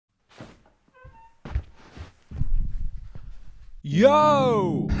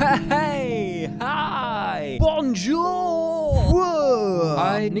Yo! Hey! Hi! Bonjour! Whoa.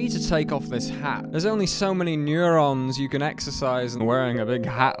 I need to take off this hat. There's only so many neurons you can exercise wearing a big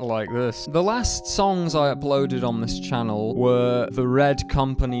hat like this. The last songs I uploaded on this channel were the Red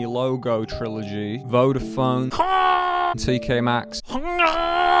Company logo trilogy, Vodafone, TK Maxx,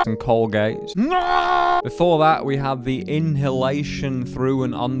 and Colgate. Before that, we had the Inhalation Through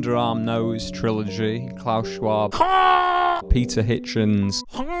an Underarm Nose trilogy, Klaus Schwab, Peter Hitchens,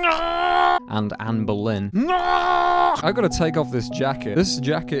 and Anne Boleyn. I gotta take off this jacket. This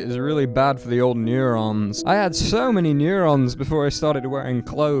jacket is really bad for the old neurons. I had so many neurons before I started wearing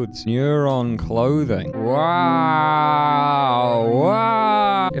clothes. Neuron clothing. Wow.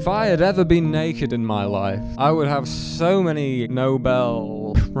 Wow. If I had ever been naked in my life, I would have so many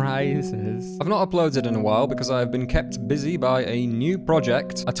Nobel Prizes. I've not uploaded in a while because I've been kept busy by a new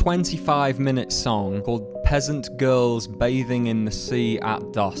project, a 25-minute song called Peasant Girls Bathing in the Sea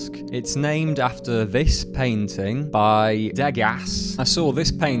at Dusk. It's named after this painting by Degas. I saw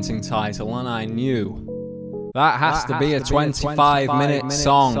this painting title and I knew that has to be a 25-minute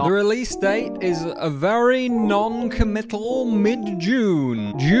song. The release date is a very non-committal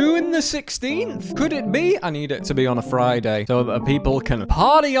mid-June. June the 16th? Could it be? I need it to be on a Friday so that people can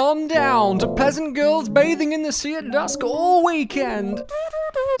party on down to Peasant Girls Bathing in the Sea at Dusk all weekend.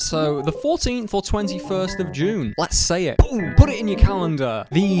 So, the 14th or 21st of June. Let's say it. Boom! Put it in your calendar.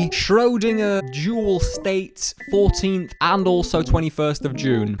 The Schrödinger dual states 14th and also 21st of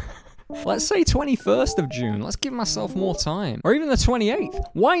June. Let's say 21st of June. Let's give myself more time. Or even the 28th.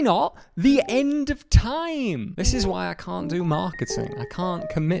 Why not? The end of time. This is why I can't do marketing. I can't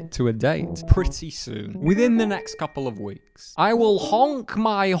commit to a date. Pretty soon. Within the next couple of weeks. I will honk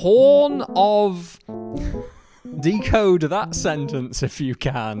my horn of... Decode that sentence if you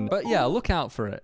can. But yeah, look out for it.